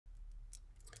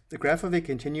The graph of a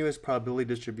continuous probability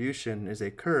distribution is a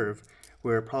curve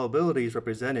where probability is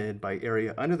represented by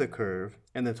area under the curve,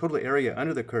 and the total area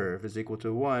under the curve is equal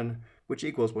to 1, which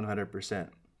equals 100%.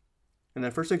 In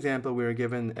the first example, we are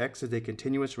given x is a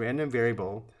continuous random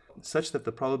variable such that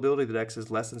the probability that x is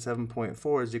less than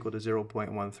 7.4 is equal to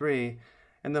 0.13,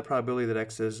 and the probability that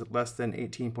x is less than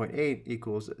 18.8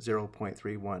 equals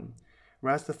 0.31.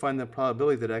 We're asked to find the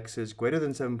probability that x is greater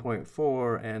than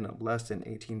 7.4 and less than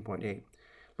 18.8.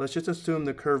 Let's just assume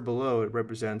the curve below it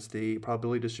represents the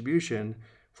probability distribution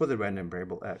for the random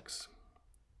variable x.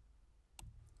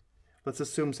 Let's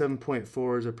assume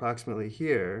 7.4 is approximately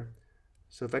here.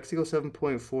 So if x equals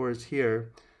 7.4 is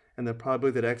here, and the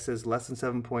probability that x is less than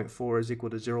 7.4 is equal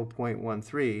to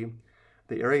 0.13,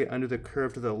 the area under the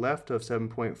curve to the left of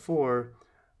 7.4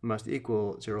 must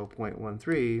equal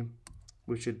 0.13,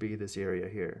 which should be this area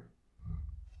here.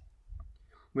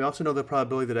 We also know the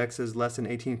probability that x is less than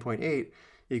 18.8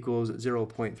 equals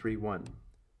 0.31.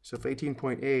 So if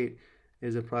 18.8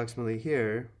 is approximately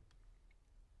here,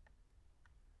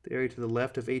 the area to the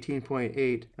left of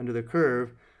 18.8 under the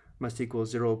curve must equal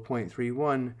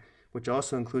 0.31, which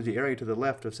also includes the area to the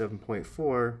left of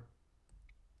 7.4,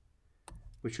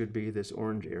 which would be this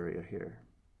orange area here.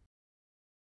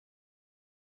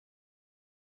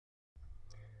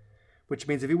 Which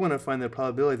means if you want to find the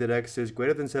probability that x is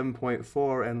greater than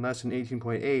 7.4 and less than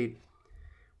 18.8,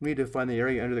 we need to find the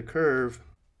area under the curve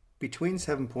between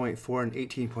 7.4 and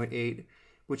 18.8,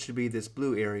 which should be this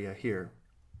blue area here.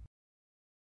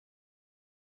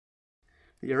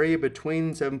 The area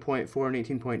between 7.4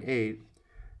 and 18.8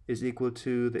 is equal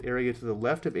to the area to the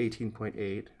left of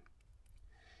 18.8,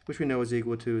 which we know is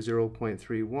equal to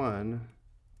 0.31,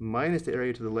 minus the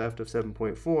area to the left of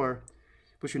 7.4,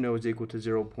 which we know is equal to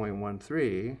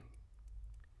 0.13.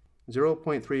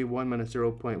 0.31 minus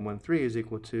 0.13 is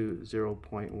equal to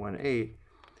 0.18,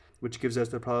 which gives us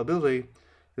the probability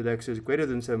that x is greater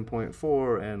than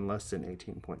 7.4 and less than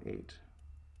 18.8.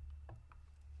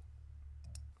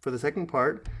 For the second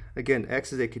part, again,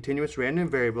 x is a continuous random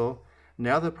variable.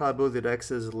 Now the probability that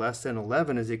x is less than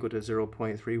 11 is equal to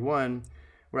 0.31.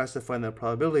 We're asked to find the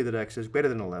probability that x is greater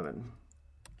than 11.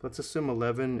 Let's assume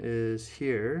 11 is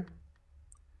here.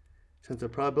 Since the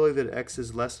probability that x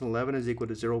is less than 11 is equal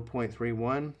to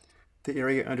 0.31, the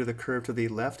area under the curve to the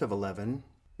left of 11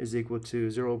 is equal to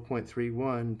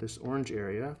 0.31, this orange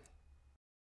area.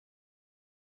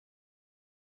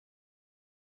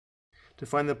 To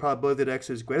find the probability that x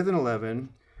is greater than 11,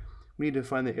 we need to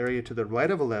find the area to the right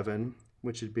of 11,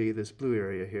 which would be this blue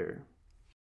area here.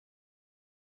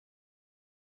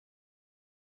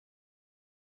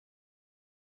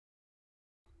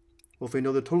 Well, if we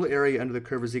know the total area under the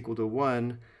curve is equal to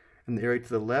 1, and the area to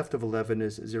the left of 11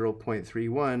 is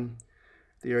 0.31,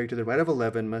 the area to the right of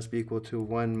 11 must be equal to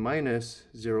 1 minus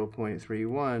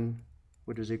 0.31,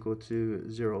 which is equal to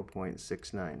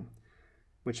 0.69,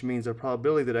 which means the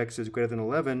probability that x is greater than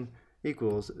 11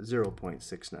 equals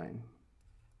 0.69.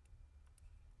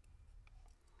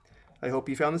 I hope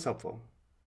you found this helpful.